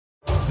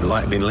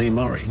like Lee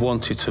Murray,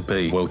 wanted to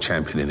be world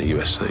champion in the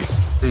UFC.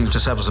 He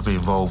just happens to be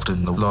involved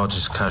in the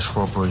largest cash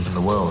robbery in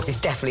the world. He's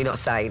definitely not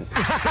sane.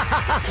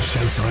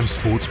 Showtime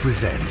Sports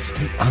presents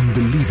the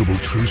unbelievable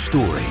true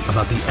story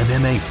about the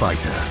MMA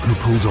fighter who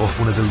pulled off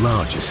one of the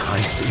largest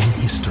heists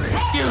in history.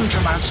 Huge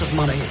amounts of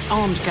money,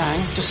 armed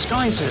gang,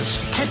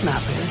 disguises,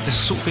 kidnapping. This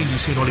is the sort of thing you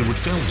see in Hollywood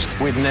films.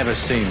 We'd never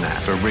seen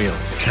that for real.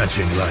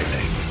 Catching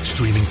Lightning,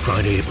 streaming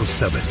Friday, April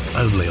 7th,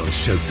 only on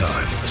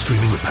Showtime,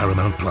 streaming with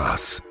Paramount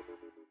Plus.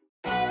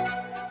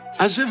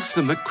 As if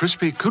the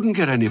McCrispy couldn't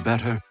get any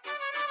better,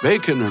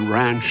 Bacon and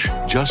Ranch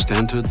just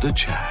entered the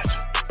chat.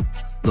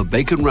 The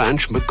Bacon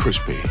Ranch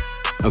McCrispy,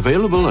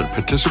 available at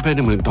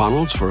participating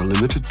McDonald's for a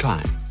limited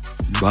time.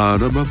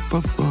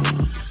 Ba-da-ba-ba-ba.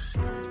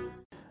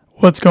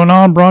 What's going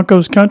on,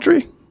 Broncos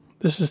country?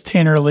 This is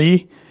Tanner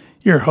Lee,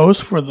 your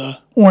host for the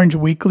Orange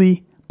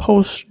Weekly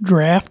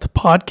Post-Draft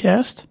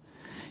Podcast.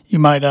 You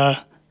might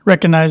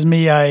recognize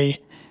me. I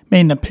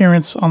made an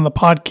appearance on the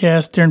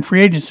podcast during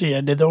free agency.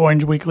 I did the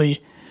Orange Weekly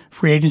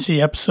free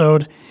agency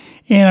episode,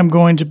 and I'm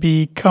going to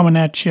be coming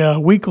at you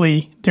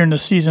weekly during the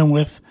season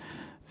with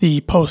the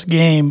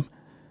post-game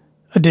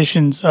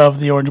editions of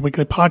the Orange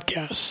Weekly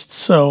podcast.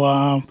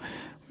 So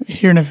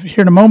here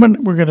in a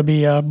moment, we're going to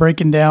be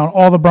breaking down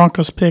all the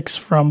Broncos picks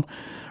from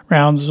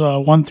rounds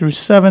 1 through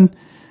 7,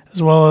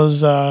 as well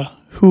as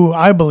who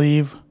I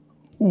believe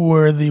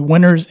were the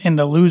winners and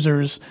the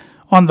losers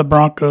on the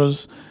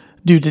Broncos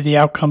due to the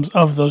outcomes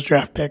of those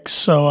draft picks.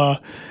 So,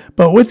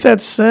 but with that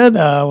said,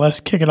 let's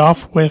kick it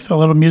off with a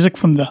little music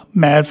from the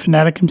Mad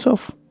Fanatic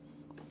himself.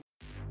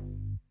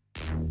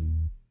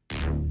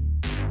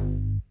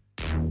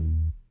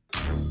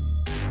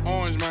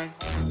 Orange, man.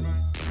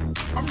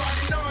 I'm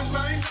rocking orange,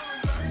 man.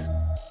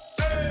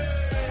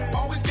 Hey,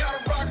 always gotta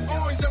rock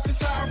orange, that's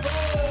just how I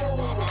roll.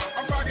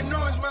 I'm rocking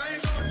orange, man.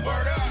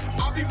 Word up.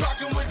 I'll be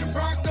rocking with the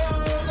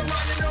Broncos. I'm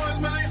rocking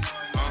orange, man.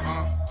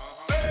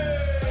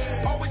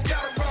 Hey, always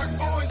gotta rock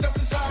orange, that's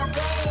just how I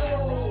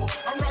roll.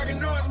 I'm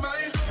rocking orange,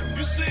 man.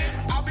 You see it?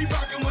 I'll be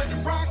rocking with the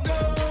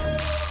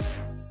Broncos.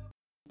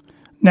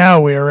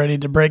 Now we are ready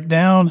to break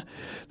down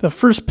the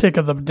first pick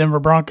of the Denver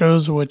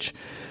Broncos, which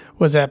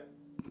was at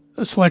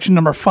selection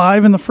number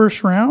 5 in the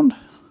first round.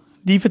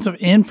 Defensive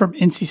end from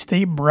NC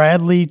State,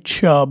 Bradley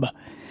Chubb.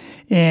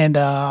 And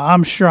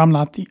I'm sure I'm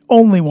not the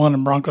only one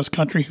in Broncos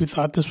country who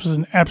thought this was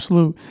an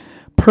absolute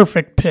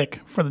perfect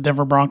pick for the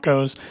Denver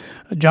Broncos.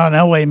 John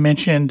Elway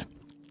mentioned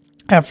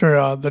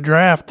after the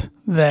draft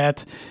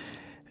that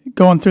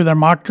going through their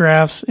mock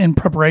drafts in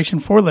preparation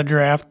for the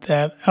draft,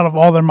 that out of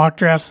all their mock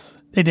drafts,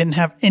 they didn't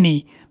have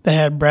any that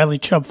had Bradley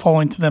Chubb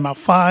falling to them at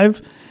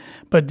 5.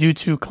 But due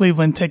to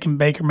Cleveland taking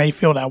Baker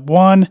Mayfield at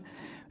 1,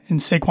 and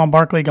Saquon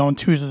Barkley going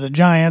 2 to the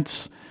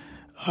Giants,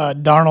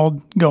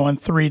 Darnold going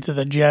 3 to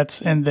the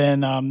Jets, and then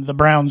the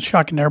Browns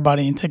shocking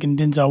everybody and taking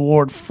Denzel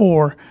Ward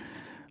 4.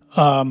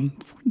 The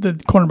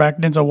cornerback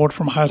Denzel Ward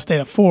from Ohio State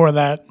at 4,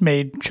 that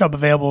made Chubb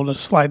available to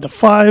slide to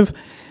 5.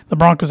 The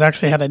Broncos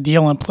actually had a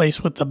deal in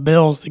place with the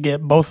Bills to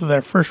get both of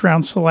their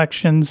first-round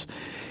selections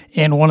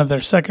and one of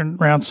their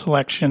second-round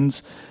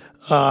selections,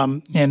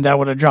 and that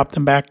would have dropped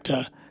them back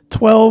to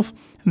 12.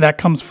 And that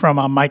comes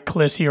from Mike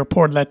Kliss. He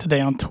reported that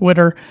today on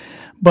Twitter.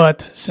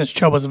 But since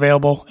Chubb was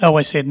available,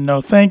 Elway said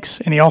no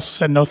thanks. And he also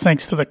said no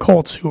thanks to the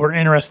Colts, who were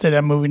interested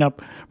in moving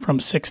up from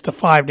 6 to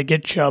 5 to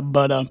get Chubb.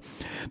 But the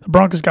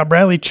Broncos got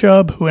Bradley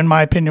Chubb, who in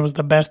my opinion was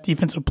the best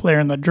defensive player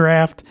in the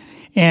draft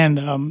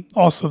and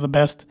also the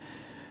best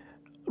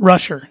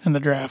rusher in the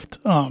draft,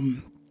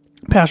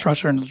 pass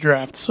rusher in the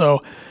draft.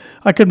 So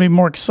I couldn't be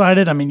more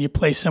excited. I mean, you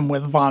place him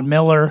with Von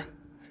Miller,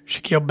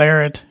 Shaquille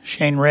Barrett,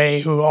 Shane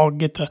Ray, who all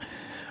get to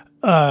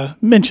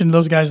mention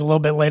those guys a little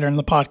bit later in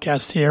the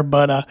podcast here,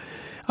 but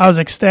I was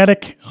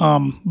ecstatic.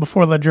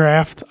 Before the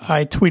draft,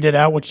 I tweeted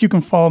out, which you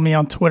can follow me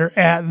on Twitter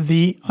at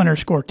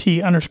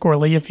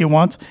 @the_T_Lee if you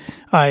want.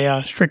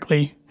 I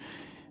strictly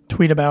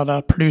tweet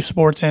about Purdue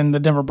sports and the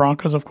Denver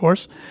Broncos, of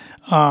course.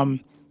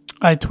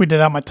 I tweeted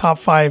out my top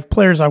 5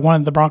 players I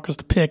wanted the Broncos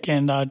to pick,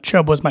 and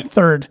Chubb was my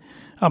third,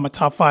 my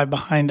top 5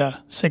 behind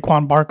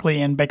Saquon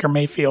Barkley and Baker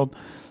Mayfield.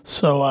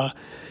 So,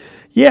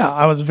 yeah,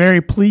 I was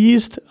very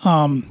pleased.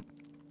 And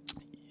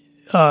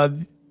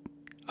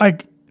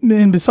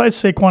besides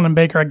Saquon and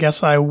Baker, I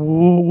guess I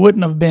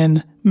wouldn't have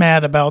been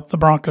mad about the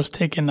Broncos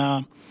taking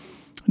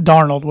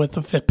Darnold with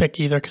the 5th pick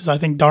either, because I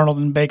think Darnold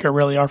and Baker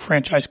really are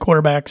franchise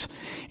quarterbacks,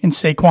 and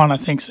Saquon I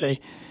think's a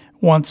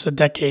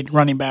once-a-decade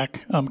running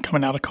back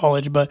coming out of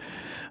college. But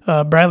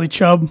Bradley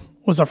Chubb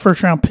was our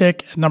first-round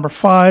pick at number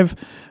 5.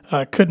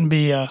 Couldn't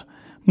be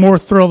more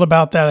thrilled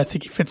about that. I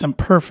think he fits in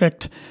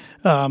perfect.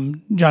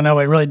 John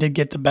Elway really did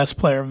get the best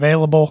player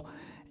available,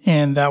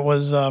 and that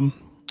was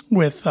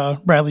with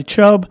Bradley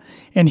Chubb,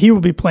 and he will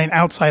be playing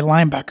outside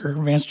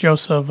linebacker. Vance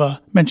Joseph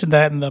mentioned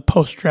that in the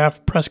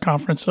post-draft press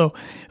conference, so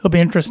it'll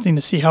be interesting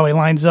to see how he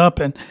lines up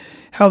and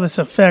how this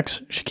affects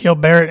Shaquille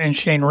Barrett and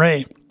Shane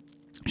Ray.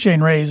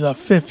 Shane Ray's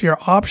fifth-year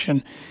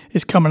option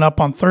is coming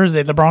up on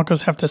Thursday. The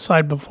Broncos have to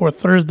decide before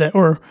Thursday,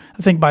 or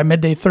I think by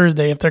midday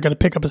Thursday, if they're going to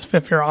pick up his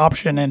fifth-year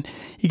option. And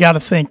you got to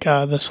think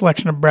the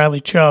selection of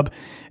Bradley Chubb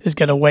is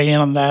going to weigh in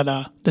on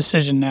that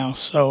decision now.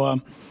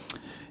 So,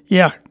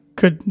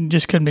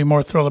 couldn't be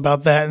more thrilled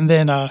about that. And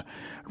then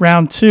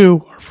round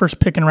 2, our first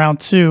pick in round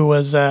 2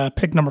 was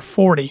pick number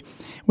 40.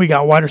 We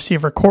got wide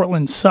receiver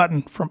Cortland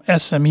Sutton from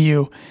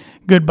SMU.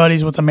 Good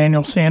buddies with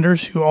Emmanuel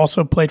Sanders, who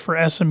also played for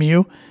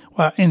SMU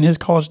in his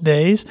college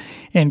days.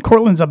 And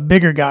Cortland's a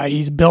bigger guy.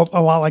 He's built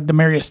a lot like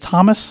Demaryius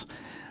Thomas.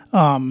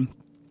 I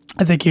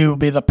think he will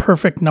be the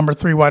perfect number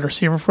 3 wide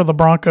receiver for the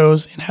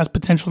Broncos and has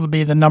potential to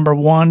be the number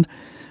 1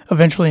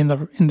 eventually in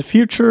the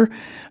future.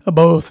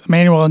 Both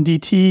Emmanuel and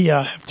DT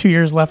have 2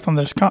 years left on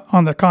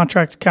their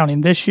contract,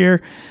 counting this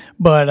year,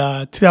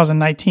 but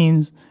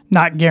 2019's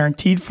not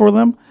guaranteed for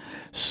them.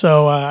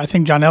 So I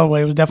think John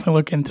Elway was definitely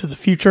looking to the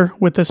future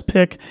with this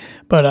pick.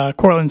 But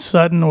Cortland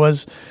Sutton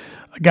was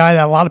a guy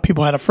that a lot of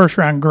people had a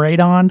first-round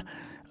grade on.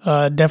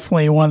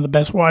 Definitely one of the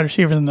best wide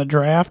receivers in the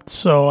draft.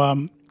 So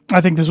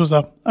I think this was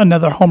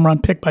another home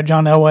run pick by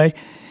John Elway.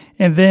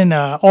 And then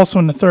also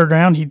in the third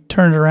round, he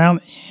turned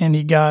around and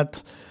he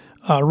got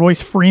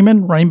Royce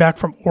Freeman, running back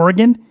from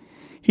Oregon.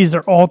 He's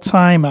their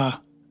all-time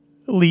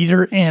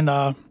leader in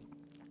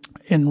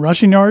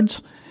rushing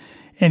yards.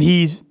 And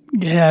he's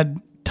had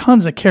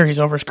tons of carries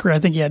over his career. I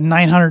think he had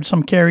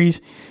 900-some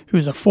carries. He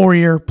was a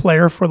 4-year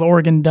player for the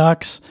Oregon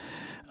Ducks.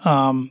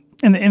 And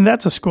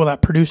that's a school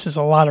that produces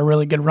a lot of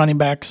really good running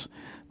backs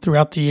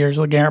throughout the years.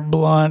 LeGarrette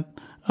Blount,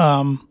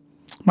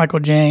 Michael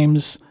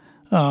James,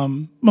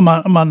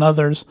 among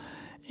others,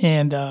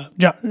 and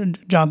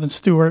Jonathan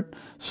Stewart.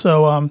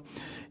 So,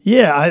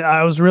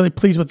 I was really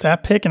pleased with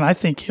that pick, and I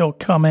think he'll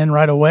come in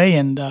right away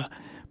and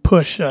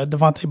push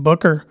Devontae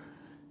Booker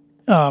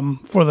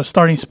for the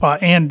starting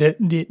spot and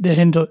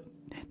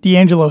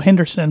D'Angelo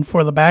Henderson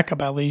for the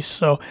backup at least.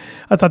 So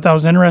I thought that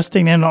was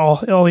interesting, and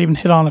I'll even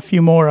hit on a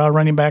few more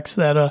running backs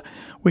that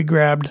we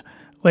grabbed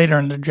later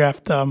in the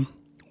draft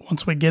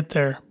once we get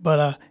there.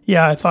 But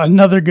I thought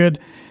another good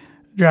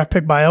draft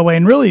pick by Elway,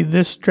 and really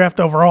this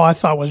draft overall I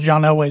thought was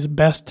John Elway's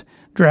best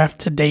draft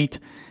to date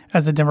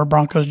as the Denver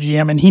Broncos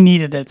GM, and he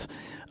needed it.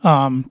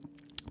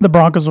 The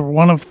Broncos were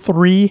one of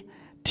 3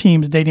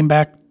 teams dating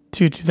back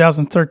to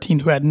 2013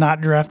 who had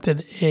not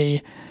drafted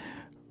a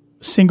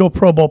single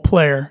Pro Bowl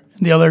player.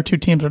 The other 2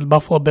 teams were the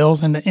Buffalo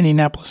Bills and the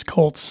Indianapolis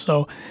Colts.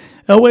 So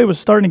Elway was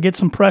starting to get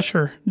some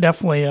pressure,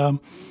 definitely,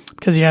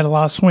 because he had a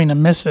lot of swing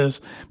and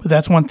misses. But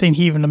that's one thing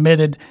he even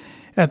admitted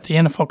at the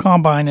NFL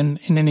Combine in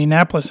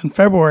Indianapolis in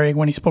February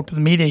when he spoke to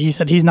the media. He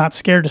said he's not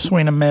scared to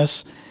swing and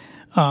miss,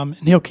 and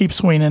he'll keep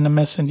swinging and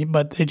missing,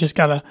 but they just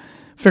got to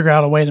figure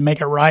out a way to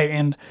make it right.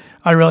 And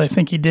I really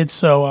think he did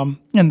so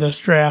in this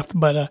draft.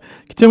 But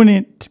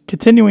continuing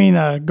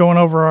going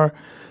over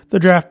the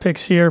draft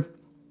picks here,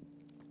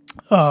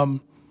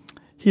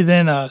 he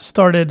then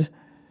started,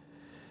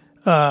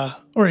 he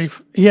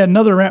had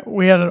another.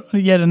 We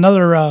had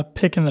another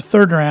pick in the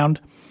third round,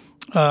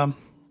 and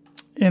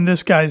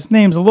this guy's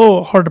name's a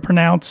little hard to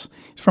pronounce.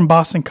 He's from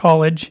Boston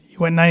College. He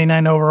went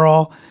 99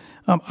 overall.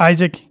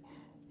 Isaac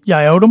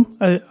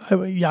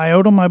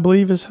Yiadom, I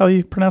believe is how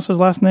you pronounce his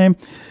last name.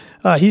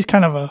 He's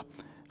kind of a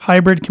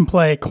hybrid, can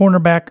play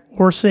cornerback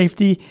or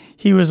safety.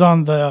 He was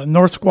on the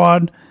North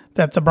squad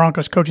that the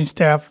Broncos coaching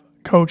staff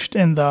coached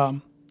in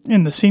the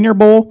Senior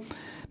Bowl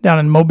down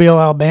in Mobile,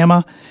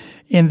 Alabama,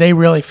 and they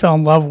really fell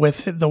in love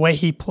with the way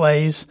he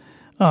plays.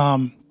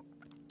 And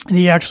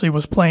he actually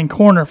was playing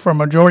corner for a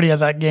majority of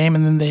that game,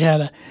 and then they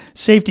had a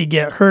safety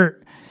get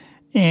hurt,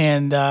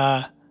 and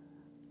our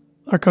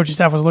coaching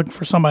staff was looking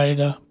for somebody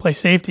to play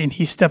safety, and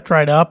he stepped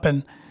right up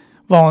and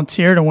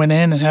volunteered and went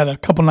in and had a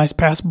couple nice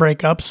pass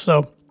breakups.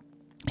 So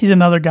he's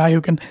another guy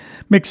who can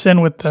mix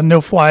in with the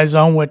no-fly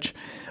zone, which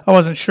I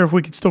wasn't sure if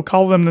we could still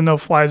call them the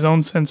no-fly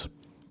zone since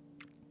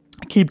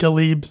Aqib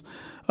Talib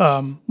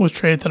was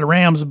traded to the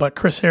Rams, but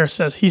Chris Harris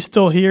says he's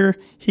still here.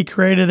 He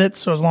created it,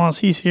 so as long as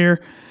he's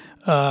here,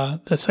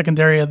 the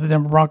secondary of the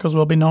Denver Broncos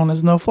will be known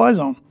as no-fly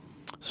zone.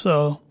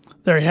 So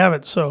there you have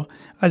it. So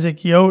Isaac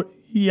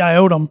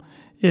Yiadom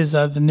is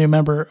the new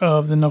member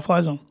of the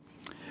no-fly zone.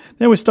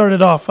 Then we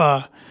started off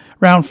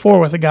round 4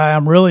 with a guy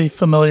I'm really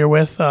familiar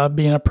with,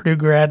 being a Purdue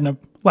grad and a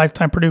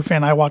lifetime Purdue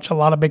fan. I watch a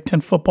lot of Big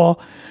Ten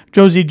football.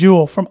 Josey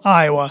Jewell from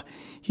Iowa.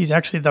 He's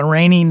actually the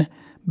reigning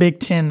Big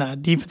Ten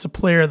Defensive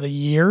Player of the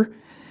Year.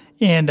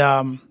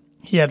 And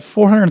he had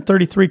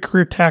 433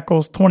 career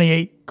tackles,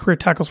 28 career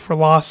tackles for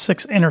loss,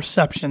 6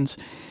 interceptions.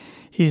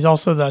 He's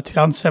also the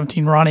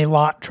 2017 Ronnie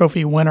Lott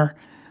Trophy winner.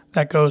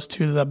 That goes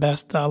to the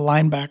best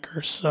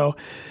linebacker. So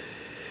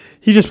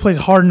he just plays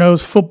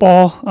hard-nosed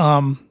football.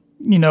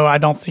 I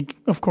don't think,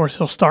 of course,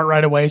 he'll start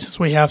right away since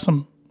we have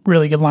some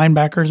really good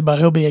linebackers, but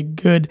he'll be a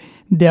good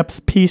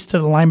depth piece to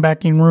the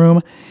linebacking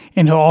room,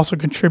 and he'll also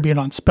contribute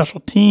on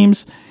special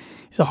teams.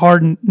 He's a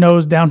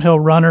hard-nosed downhill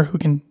runner who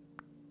can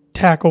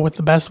tackle with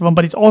the best of them,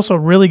 but he's also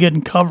really good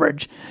in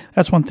coverage.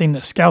 That's one thing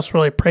the scouts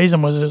really praised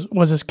him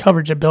was his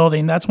coverage ability,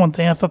 and that's one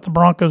thing I thought the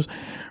Broncos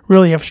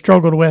really have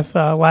struggled with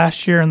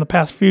last year and the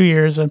past few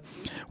years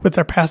with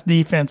their pass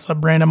defense.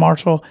 Brandon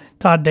Marshall,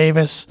 Todd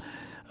Davis,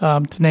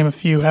 to name a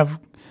few, have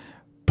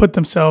put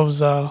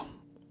themselves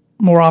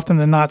more often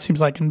than not, seems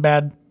like, in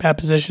bad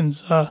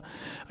positions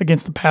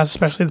against the pass,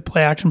 especially the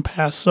play action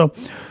pass. So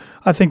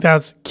I think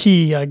that's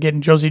key,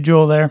 getting Josey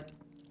Jewell there.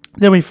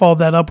 Then we followed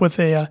that up with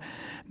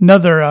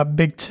another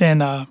Big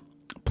Ten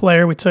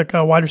player. We took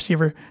wide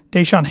receiver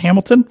Deshaun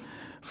Hamilton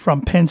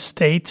from Penn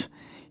State.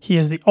 He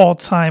is the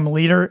all-time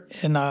leader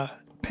in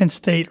Penn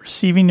State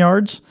receiving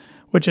yards,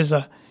 which is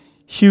a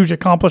huge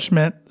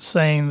accomplishment,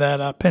 saying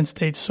that Penn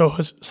State's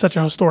such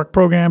a historic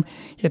program.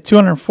 He had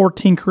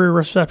 214 career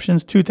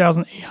receptions,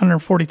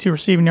 2,842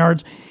 receiving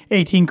yards,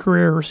 18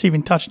 career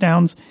receiving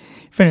touchdowns.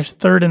 He finished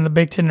third in the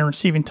Big Ten in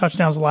receiving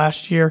touchdowns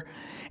last year,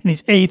 and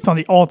he's eighth on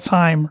the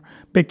all-time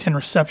Big Ten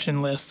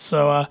reception list.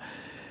 So,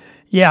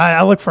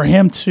 I look for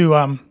him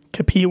to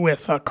compete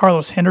with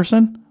Carlos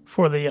Henderson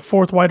for the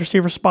fourth wide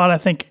receiver spot. I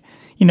think,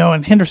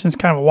 and Henderson's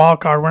kind of a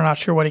wild card. We're not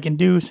sure what he can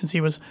do since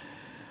he was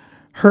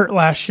hurt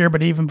last year,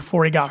 but even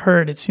before he got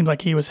hurt, it seemed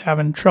like he was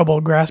having trouble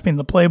grasping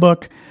the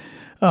playbook.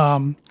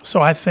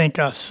 So I think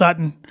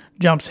Sutton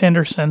jumps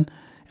Henderson,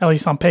 at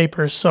least on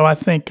paper. So I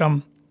think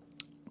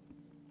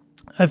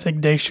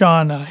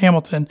Deshaun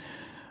Hamilton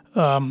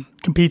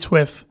competes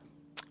with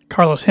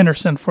Carlos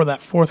Henderson for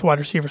that fourth wide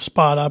receiver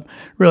spot. I'm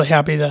really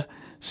happy to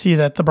see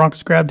that the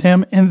Broncos grabbed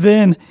him. And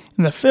then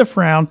in the fifth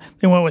round,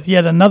 they went with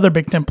yet another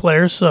Big Ten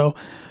player. So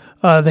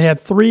they had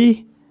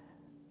three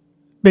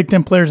Big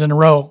Ten players in a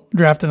row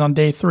drafted on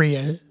day 3.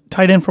 A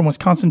tight end from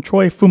Wisconsin,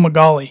 Troy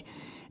Fumagalli,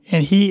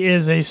 and he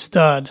is a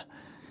stud.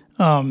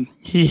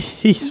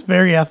 He's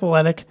very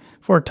athletic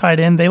for a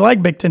tight end. They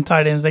like Big Ten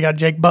tight ends. They got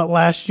Jake Butt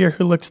last year,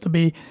 who looks to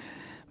be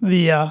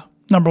the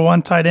number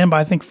 1 tight end, but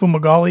I think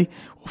Fumagalli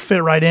will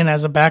fit right in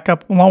as a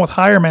backup, along with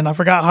Hireman. I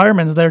forgot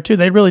Hireman's there too.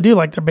 They really do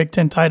like their Big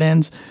Ten tight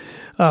ends.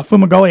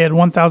 Fumagalli had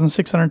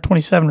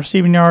 1,627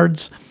 receiving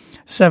yards,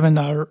 7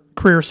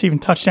 career receiving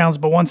touchdowns,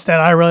 but one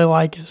stat I really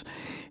like is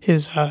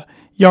his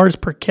yards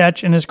per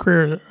catch in his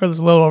career was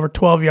a little over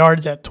 12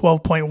 yards at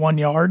 12.1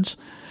 yards.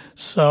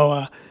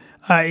 So,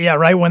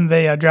 right when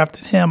they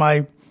drafted him,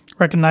 I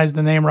recognized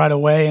the name right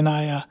away, and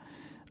I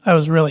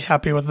was really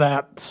happy with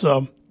that.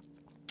 So,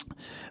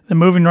 then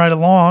moving right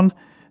along,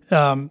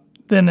 then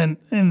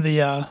in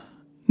the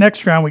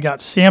next round, we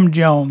got Sam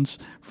Jones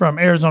from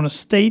Arizona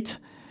State.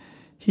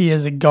 He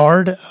is a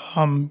guard.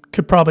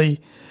 Could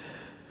probably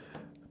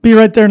be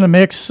right there in the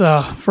mix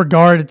for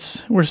guard.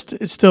 It's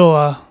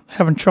still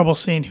having trouble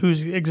seeing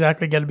who's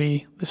exactly going to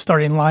be the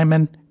starting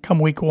lineman come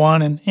week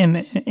 1 and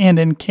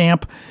in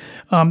camp.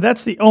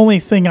 That's the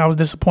only thing I was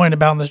disappointed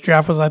about in this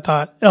draft was I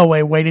thought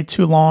Elway waited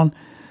too long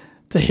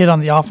to hit on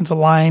the offensive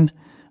line.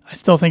 I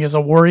still think it's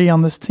a worry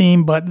on this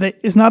team, but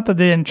it's not that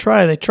they didn't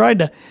try. They tried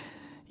to,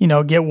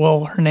 get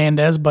Will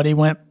Hernandez, but he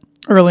went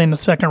early in the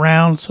second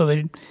round. So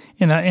they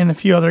and a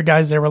few other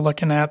guys they were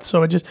looking at.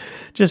 So it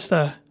just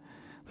the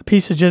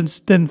pieces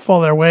just didn't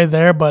fall their way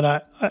there.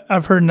 But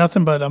I've heard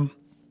nothing but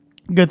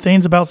good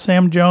things about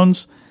Sam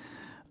Jones.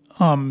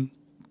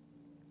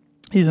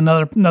 He's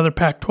another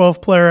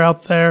Pac-12 player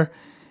out there,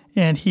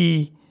 and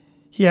he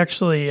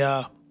actually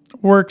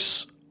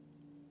works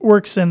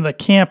in the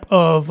camp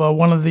of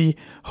one of the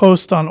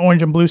hosts on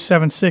Orange and Blue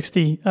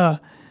 760, Matt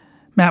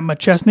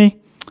McChesney.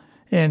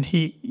 And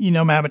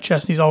Matt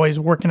McChesney's always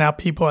working out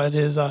people at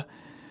his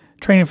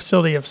training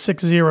facility of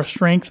 6-0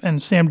 Strength,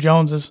 and Sam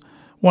Jones is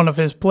one of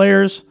his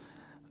players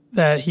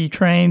that he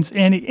trains.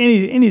 And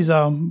he's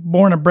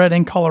born and bred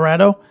in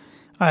Colorado.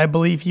 I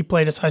believe he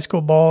played his high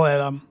school ball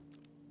at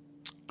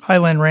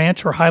Highlands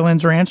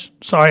Ranch.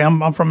 Sorry,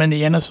 I'm from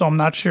Indiana, so I'm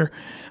not sure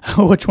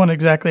which one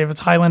exactly, if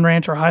it's Highland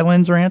Ranch or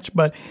Highlands Ranch.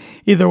 But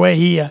either way,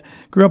 he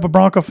grew up a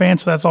Bronco fan,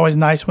 so that's always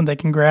nice when they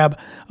can grab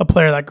a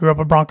player that grew up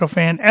a Bronco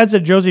fan. As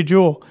did Josey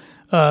Jewell,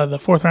 the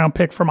 4th-round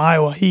pick from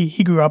Iowa.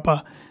 He grew up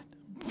a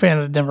fan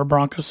of the Denver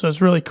Broncos, so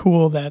it's really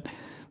cool that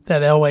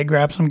Elway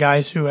grabbed some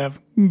guys who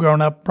have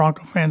grown up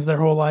Bronco fans their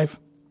whole life.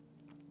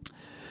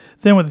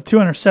 Then with the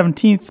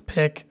 217th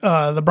pick,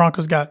 the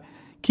Broncos got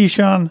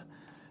Keyshawn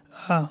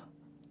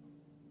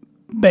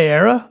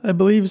Bierria, I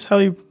believe is how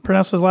you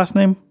pronounce his last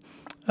name.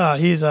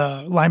 He's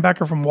a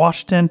linebacker from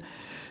Washington.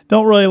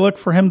 Don't really look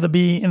for him to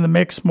be in the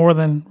mix more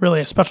than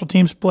really a special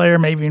teams player,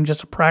 maybe even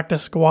just a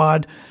practice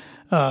squad.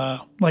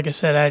 Like I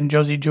said, adding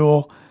Josey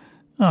Jewell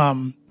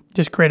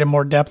just created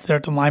more depth there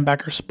at the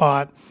linebacker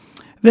spot.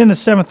 Then the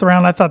 7th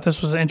round, I thought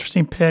this was an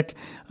interesting pick.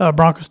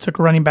 Broncos took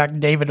running back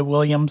David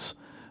Williams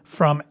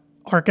from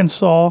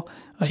Arkansas.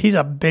 He's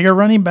a bigger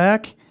running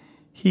back.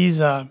 He's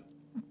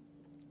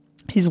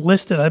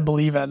listed, I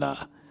believe, at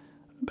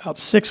about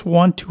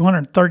 6'1",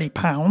 230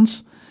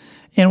 pounds.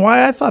 And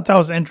why I thought that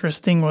was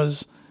interesting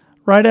was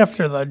right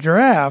after the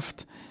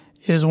draft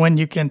is when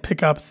you can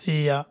pick up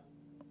the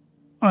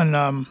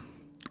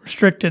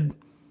unrestricted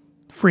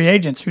free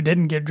agents who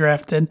didn't get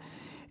drafted.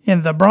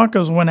 And the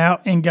Broncos went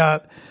out and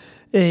got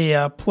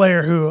a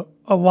player who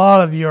a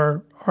lot of you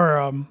are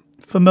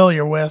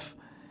familiar with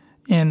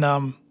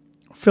in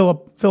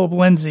Philip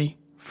Lindsay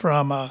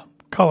from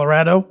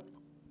Colorado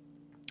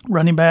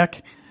running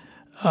back.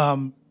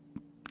 I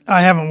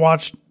haven't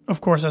watched,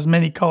 of course, as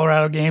many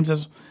Colorado games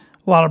as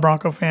a lot of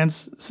Bronco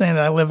fans saying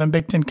that I live in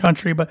Big Ten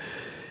country, but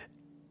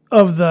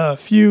of the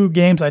few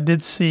games I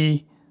did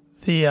see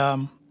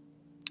the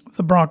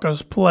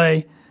Broncos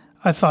play,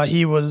 I thought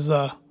he was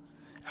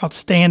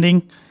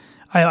outstanding.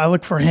 I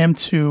look for him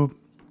to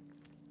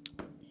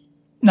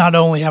not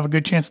only have a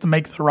good chance to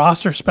make the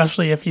roster,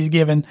 especially if he's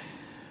given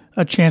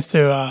a chance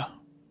to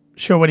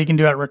show what he can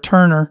do at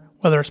returner,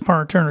 whether it's punt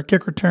return or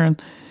kick return.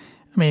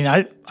 I mean,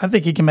 I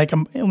think he can make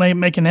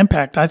an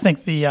impact. I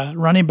think the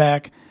running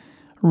back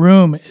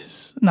room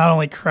is not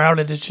only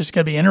crowded, it's just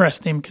going to be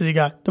interesting because you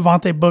got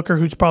Devontae Booker,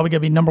 who's probably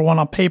going to be number one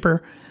on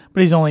paper,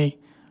 but he's only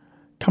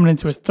coming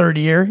into his third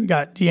year. You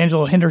got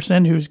D'Angelo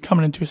Henderson, who's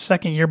coming into his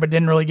second year, but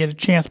didn't really get a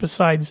chance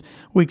besides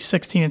weeks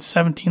 16 and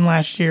 17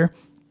 last year.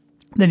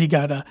 Then you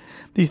got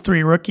these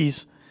three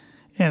rookies,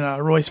 and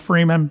Royce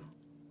Freeman,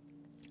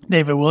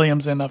 David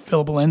Williams, and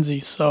Philip Lindsay.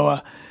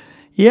 So,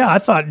 I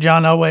thought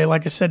John Elway,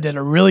 like I said, did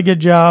a really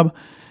good job.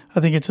 I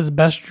think it's his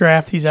best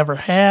draft he's ever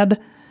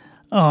had.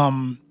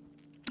 And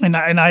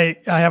I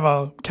have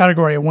a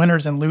category of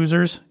winners and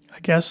losers, I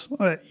guess.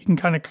 You can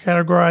kind of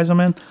categorize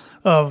them in,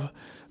 of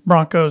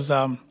Broncos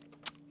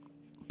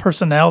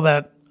personnel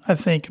that I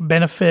think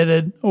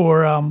benefited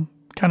or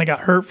kind of got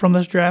hurt from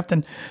this draft.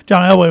 And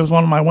John Elway was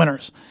one of my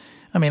winners.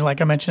 I mean,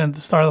 like I mentioned at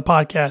the start of the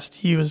podcast,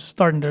 he was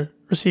starting to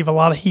receive a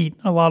lot of heat,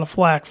 a lot of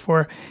flack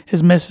for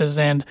his misses.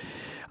 And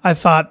I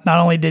thought not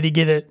only did he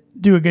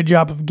do a good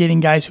job of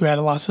getting guys who had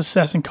a lot of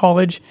success in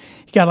college,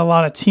 he got a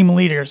lot of team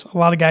leaders, a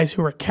lot of guys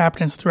who were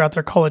captains throughout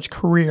their college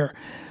career.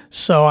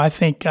 So I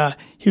think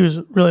he was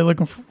really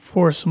looking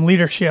for some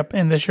leadership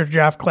in this year's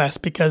draft class,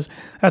 because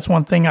that's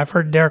one thing I've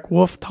heard Derek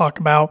Wolfe talk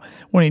about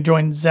when he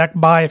joined Zach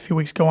Bye a few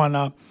weeks ago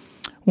on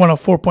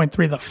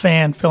 104.3 The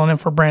Fan, filling in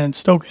for Brandon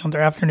Stokely on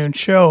their afternoon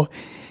show.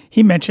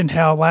 He mentioned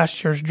how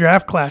last year's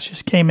draft class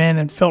just came in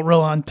and felt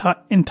real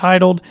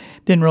entitled,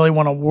 didn't really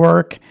want to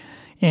work,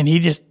 and he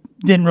just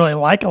didn't really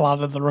like a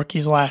lot of the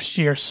rookies last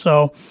year.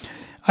 So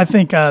I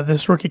think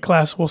this rookie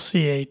class will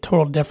see a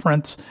total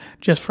difference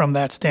just from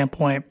that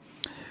standpoint.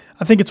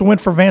 I think it's a win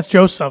for Vance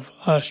Joseph,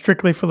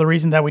 strictly for the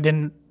reason that we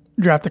didn't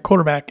draft a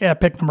quarterback at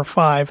pick number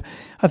 5.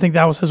 I think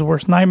that was his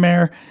worst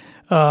nightmare.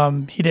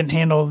 He didn't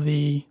handle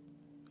the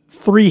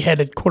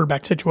 3-headed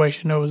quarterback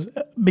situation. It was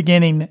at the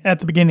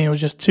beginning, it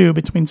was just 2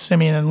 between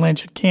Simeon and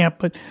Lynch at camp,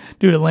 but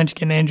due to Lynch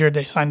getting injured,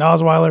 they signed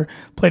Osweiler,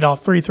 played all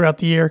 3 throughout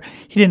the year.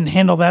 He didn't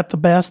handle that the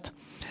best,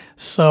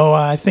 so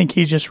I think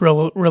he's just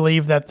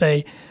relieved that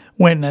they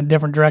went in a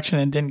different direction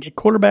and didn't get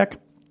quarterback.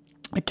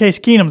 Case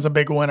Keenum's a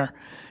big winner.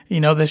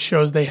 This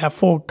shows they have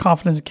full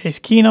confidence in Case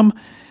Keenum,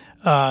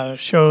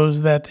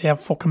 shows that they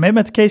have full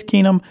commitment to Case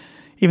Keenum.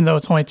 Even though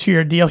it's only a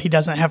 2-year deal, he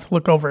doesn't have to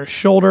look over his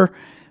shoulder.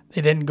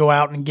 They didn't go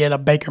out and get a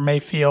Baker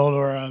Mayfield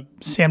or a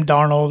Sam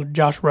Darnold,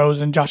 Josh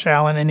Rosen, Josh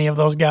Allen, any of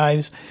those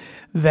guys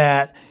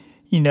that,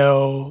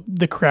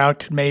 the crowd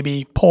could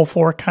maybe pull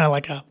for, kind of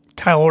like a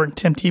Kyle Orton,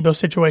 Tim Tebow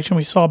situation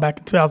we saw back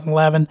in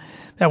 2011,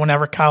 that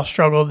whenever Kyle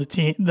struggled,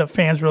 the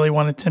fans really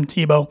wanted Tim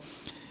Tebow.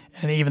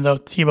 And even though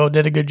Tebow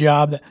did a good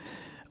job, that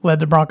led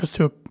the Broncos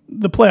to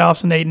the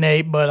playoffs in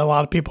 8-8, but a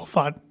lot of people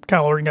thought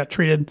Kyle Orton got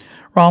treated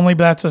wrongly,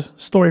 but that's a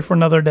story for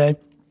another day.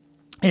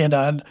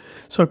 And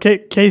so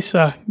Case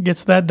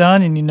gets that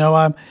done, and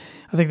I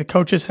think the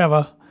coaches have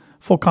a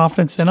full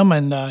confidence in him,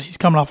 and he's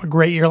coming off a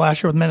great year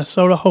last year with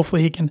Minnesota.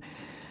 Hopefully he can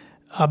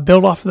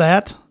build off of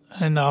that.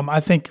 And I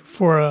think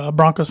for a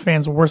Broncos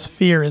fan's worst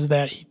fear is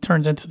that he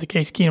turns into the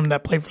Case Keenum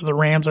that played for the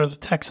Rams or the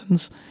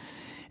Texans,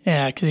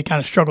 because he kind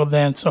of struggled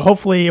then. So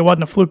hopefully it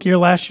wasn't a fluke year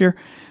last year.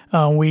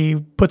 We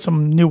put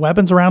some new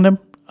weapons around him,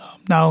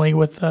 not only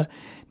with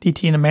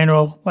DT and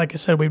Emmanuel. Like I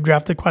said, we've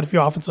drafted quite a few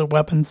offensive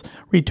weapons,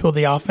 retooled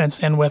the offense,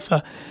 and with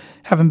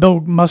having Bill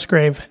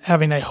Musgrave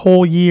having a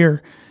whole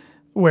year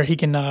where he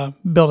can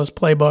build his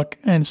playbook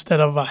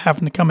instead of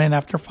having to come in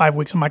after 5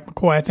 weeks of Mike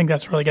McCoy, I think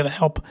that's really going to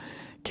help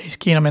Case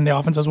Keenum in the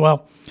offense as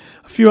well.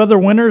 A few other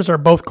winners are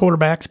both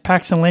quarterbacks,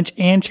 Paxton Lynch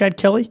and Chad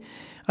Kelly.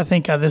 I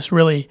think this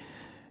really...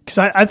 Because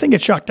I think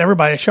it shocked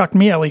everybody. It shocked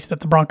me, at least,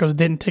 that the Broncos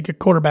didn't take a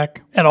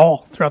quarterback at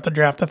all throughout the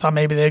draft. I thought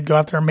maybe they'd go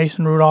after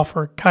Mason Rudolph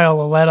or Kyle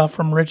Laletta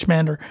from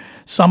Richmond or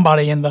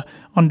somebody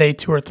on day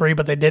 2 or 3,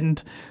 but they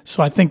didn't.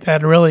 So I think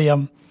that really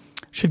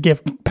should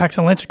give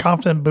Paxton Lynch a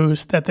confident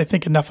boost that they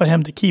think enough of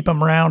him to keep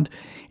him around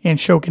and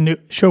show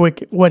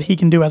what he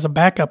can do as a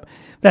backup.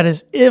 That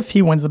is, if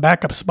he wins the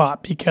backup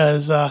spot,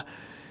 because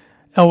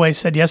Elway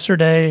said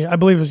yesterday, I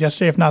believe it was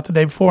yesterday, if not the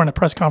day before, in a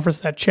press conference,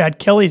 that Chad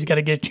Kelly's got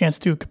to get a chance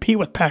to compete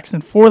with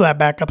Paxton for that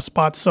backup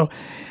spot. So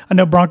I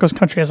know Broncos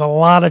country has a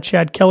lot of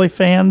Chad Kelly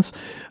fans.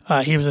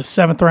 He was a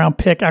 7th-round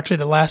pick, actually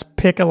the last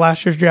pick of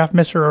last year's draft,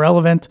 Mr.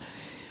 Irrelevant.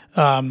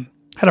 Had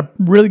a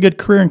really good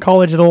career in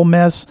college at Ole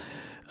Miss.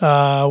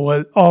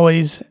 Was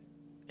always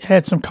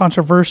had some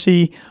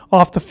controversy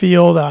off the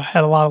field.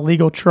 Had a lot of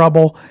legal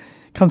trouble.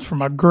 Comes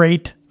from a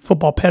great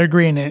football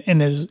pedigree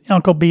and his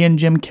uncle being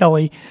Jim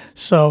Kelly.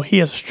 So he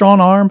has a strong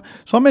arm.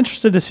 So I'm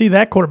interested to see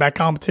that quarterback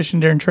competition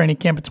during training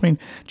camp between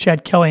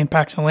Chad Kelly and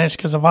Paxton Lynch,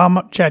 because if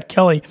I'm Chad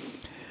Kelly,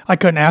 I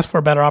couldn't ask for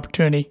a better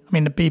opportunity. I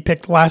mean, to be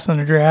picked last in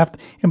the draft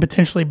and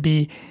potentially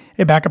be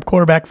a backup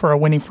quarterback for a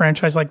winning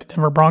franchise like the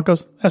Denver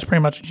Broncos, that's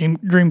pretty much a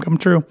dream come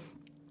true.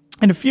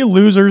 And a few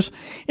losers,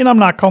 and I'm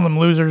not calling them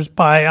losers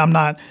I'm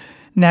not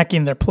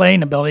knacking their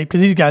playing ability,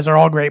 because these guys are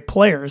all great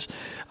players.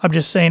 I'm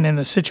just saying in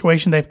the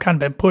situation they've kind of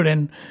been put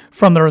in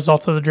from the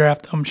results of the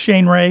draft.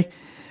 Shane Ray,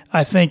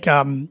 I think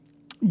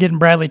getting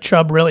Bradley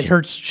Chubb really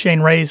hurts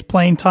Shane Ray's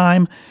playing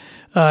time.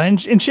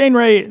 And Shane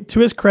Ray, to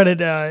his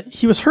credit,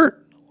 he was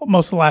hurt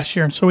most of last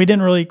year, and so we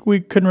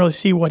couldn't really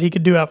see what he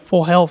could do at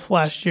full health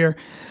last year.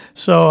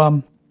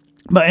 So,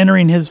 but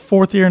entering his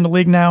fourth year in the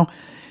league now,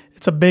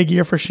 it's a big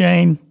year for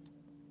Shane.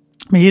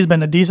 I mean, he's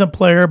been a decent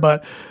player,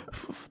 but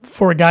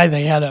for a guy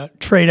they had to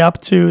trade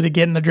up to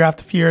get in the draft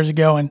a few years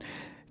ago and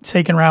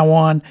taken round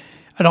one,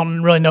 I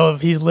don't really know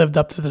if he's lived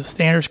up to the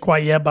standards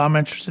quite yet, but I'm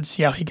interested to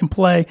see how he can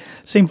play.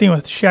 Same thing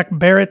with Shaq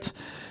Barrett,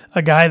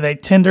 a guy they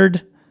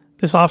tendered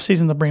this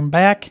offseason to bring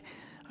back.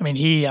 I mean,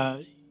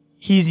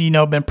 he's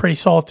been pretty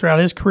solid throughout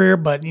his career,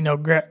 but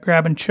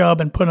grabbing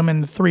Chubb and put him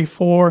in the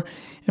 3-4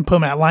 and put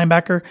him at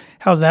linebacker,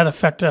 how does that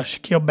affect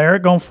Shaquille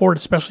Barrett going forward,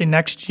 especially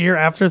next year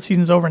after the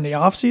season's over in the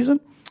offseason?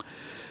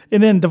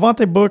 And then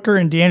Devontae Booker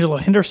and D'Angelo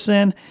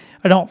Henderson,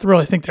 I don't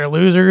really think they're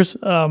losers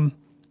in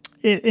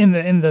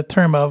the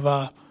term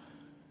of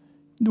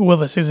will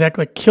this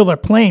exactly kill their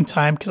playing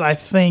time, because I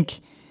think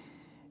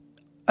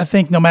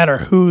no matter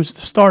who's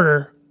the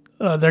starter,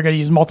 they're going to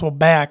use multiple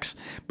backs,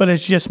 but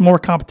it's just more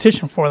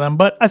competition for them.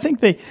 But I think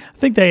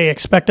they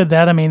expected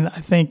that. I mean, I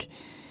think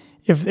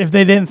if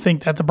they didn't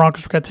think that the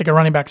Broncos were going to take a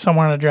running back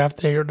somewhere in the draft,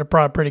 they're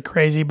probably pretty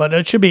crazy. But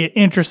it should be an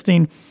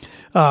interesting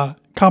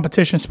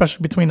competition,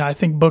 especially between, I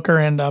think, Booker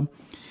and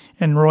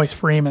Royce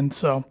Freeman.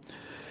 So,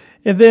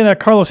 and then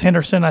Carlos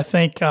Henderson, I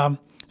think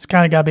it's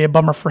kind of got to be a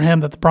bummer for him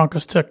that the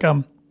Broncos took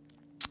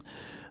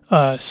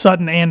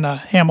Sutton and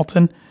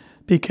Hamilton,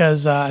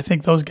 because I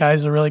think those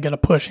guys are really going to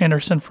push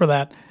Henderson for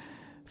that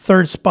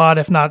third spot,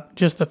 if not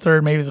just the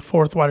third, maybe the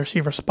fourth wide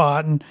receiver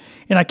spot. And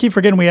I keep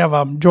forgetting we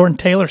have Jordan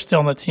Taylor still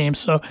on the team,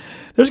 so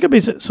there's going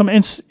to be some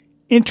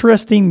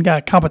interesting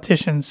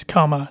competitions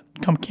come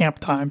camp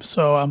time.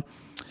 So,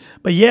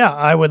 but yeah,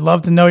 I would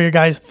love to know your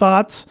guys'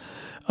 thoughts.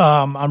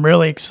 I'm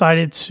really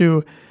excited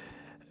to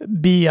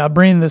be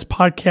bringing this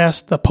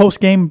podcast, the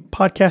post-game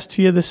podcast,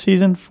 to you this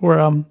season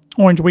for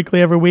Orange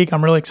Weekly every week.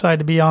 I'm really excited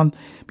to be on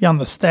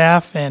the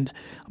staff, and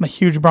I'm a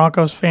huge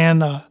Broncos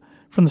fan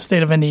from the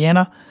state of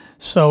Indiana.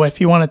 So if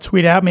you want to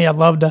tweet at me, I'd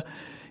love to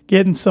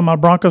get in some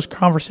Broncos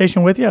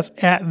conversation with you. It's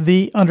at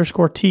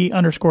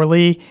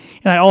 @the_T_Lee.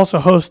 And I also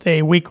host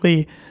a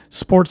weekly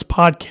sports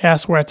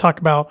podcast where I talk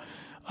about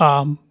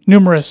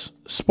numerous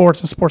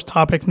sports and sports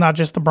topics, not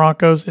just the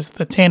Broncos. It's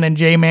the Tan and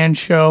J-Man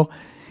Show,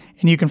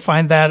 and you can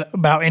find that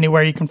about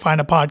anywhere you can find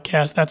a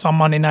podcast. That's on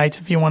Monday nights.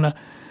 If you want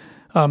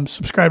to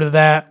subscribe to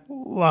that,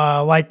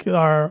 like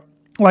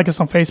us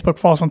on Facebook,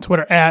 follow us on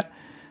Twitter at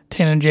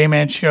Tan and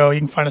J-Man Show. You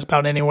can find us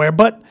about anywhere.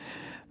 But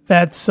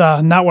that's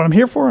not what I'm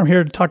here for. I'm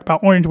here to talk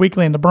about Orange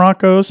Weekly and the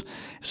Broncos.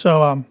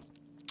 So,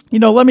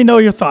 let me know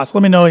your thoughts.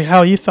 Let me know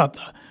how you thought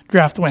the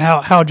draft went,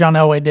 how John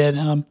Elway did.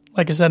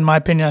 Like I said, in my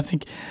opinion,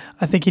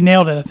 I think he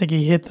nailed it. I think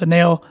he hit the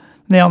nail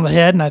on the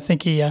head, and I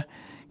think he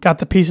got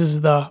the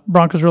pieces the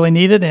Broncos really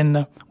needed.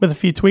 And with a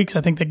few tweaks,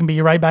 I think they can be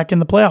right back in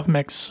the playoff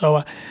mix.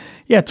 So,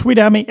 tweet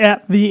at me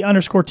at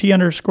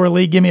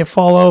 @the_T_Lee. Give me a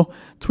follow.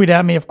 Tweet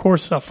at me, of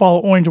course. Follow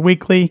Orange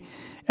Weekly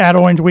at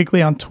Orange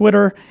Weekly on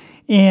Twitter.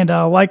 And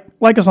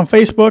like us on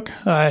Facebook.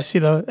 I see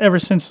ever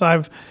since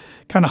I've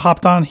kind of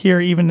hopped on here,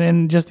 even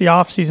in just the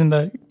off season,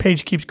 the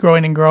page keeps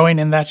growing and growing,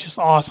 and that's just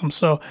awesome.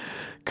 So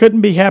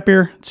couldn't be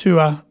happier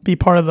to be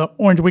part of the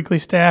Orange Weekly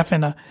staff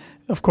and,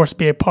 of course,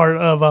 be a part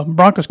of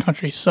Broncos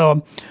country.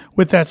 So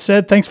with that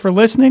said, thanks for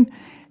listening.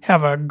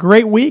 Have a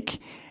great week,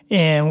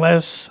 and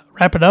let's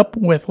wrap it up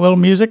with a little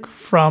music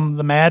from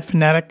the Mad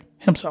Fanatic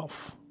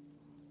himself.